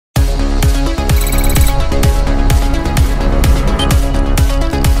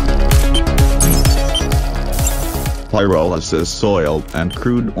pyrolysis oil and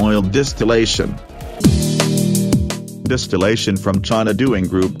crude oil distillation. Distillation from China Doing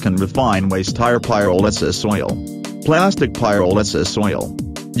Group can refine waste tire pyrolysis oil, plastic pyrolysis oil,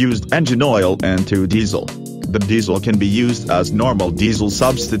 used engine oil into diesel. The diesel can be used as normal diesel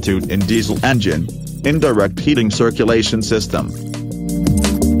substitute in diesel engine, indirect heating circulation system.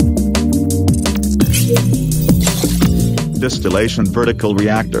 Distillation vertical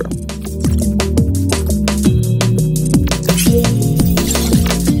reactor.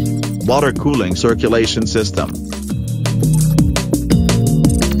 Water cooling circulation system.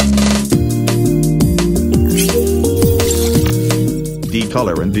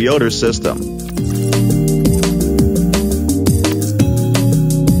 Decolor and deodor system.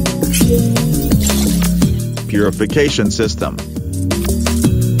 Purification system.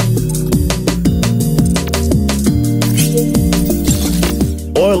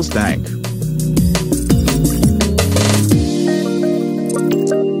 Oil tank.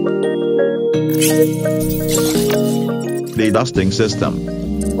 Dedusting system.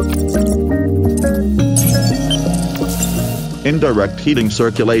 Indirect heating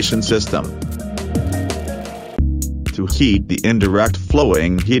circulation system. To heat the indirect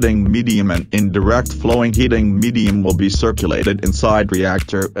flowing heating medium, and indirect flowing heating medium will be circulated inside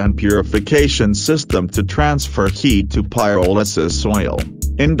reactor and purification system to transfer heat to pyrolysis oil.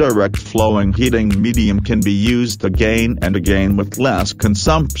 Indirect flowing heating medium can be used again and again with less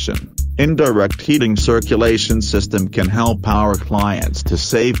consumption. Indirect heating circulation system can help our clients to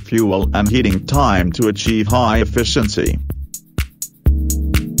save fuel and heating time to achieve high efficiency.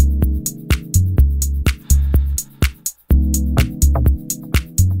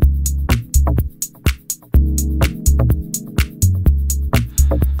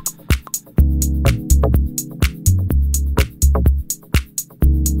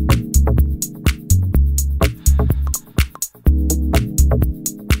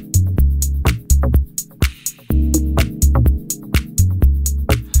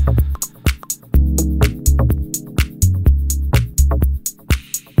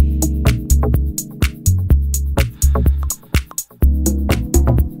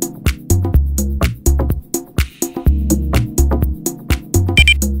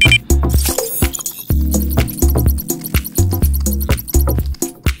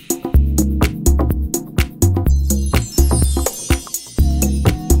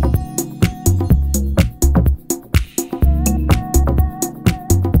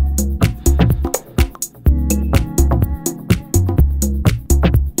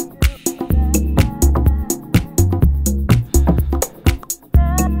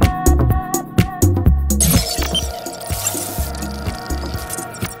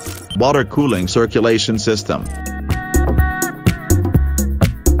 Water cooling circulation system.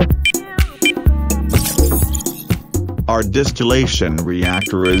 Our distillation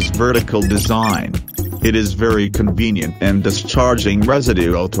reactor is vertical design. It is very convenient in discharging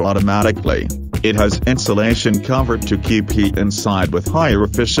residue automatically. It has insulation cover to keep heat inside with higher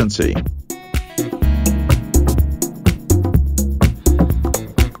efficiency.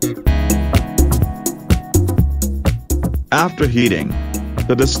 After heating,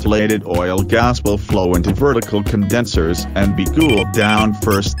 the distillated oil gas will flow into vertical condensers and be cooled down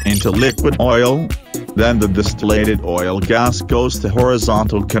first into liquid oil. Then the distillated oil gas goes to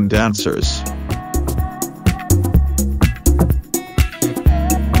horizontal condensers.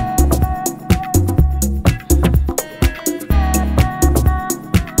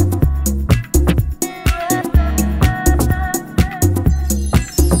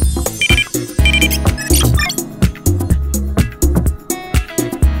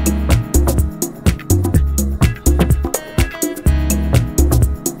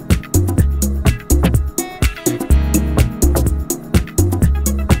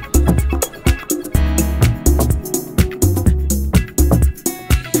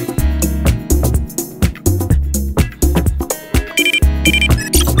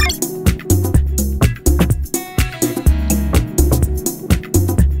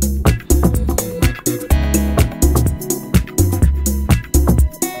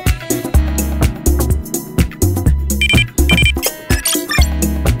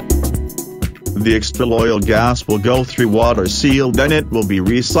 The extra oil gas will go through water seal, then it will be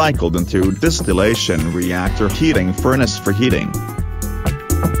recycled into distillation reactor heating furnace for heating.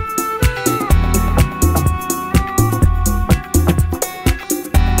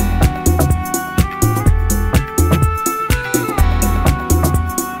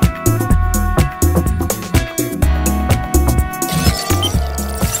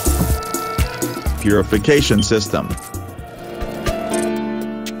 Purification system.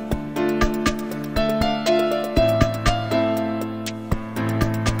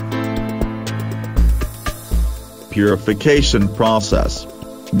 purification process.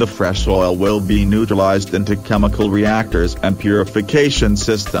 The fresh oil will be neutralized into chemical reactors and purification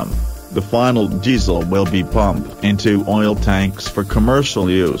system. The final diesel will be pumped into oil tanks for commercial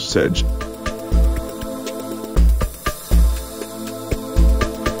usage.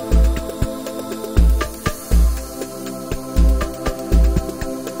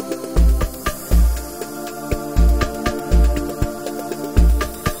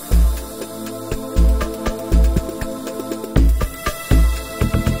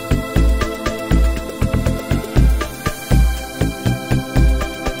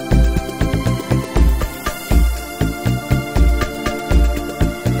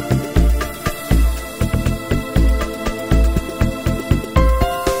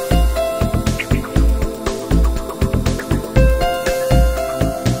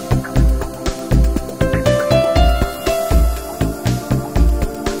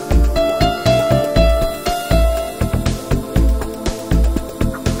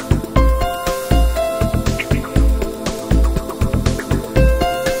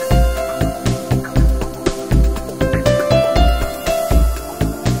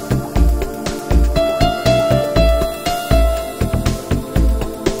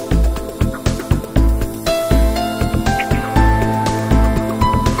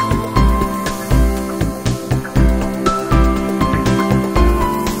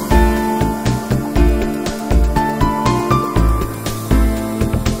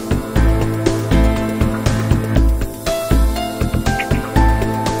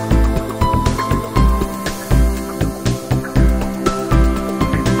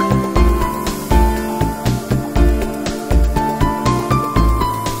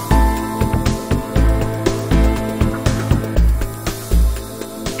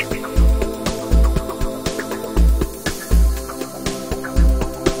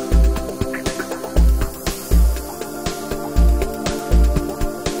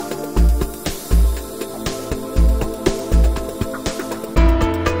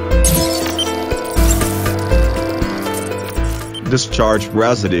 Discharge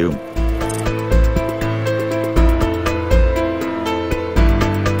residue.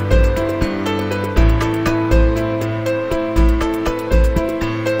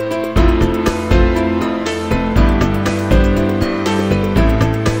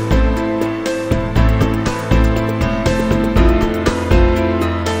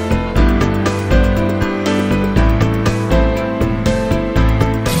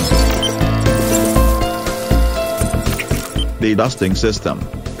 Dedusting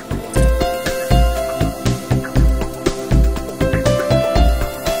system.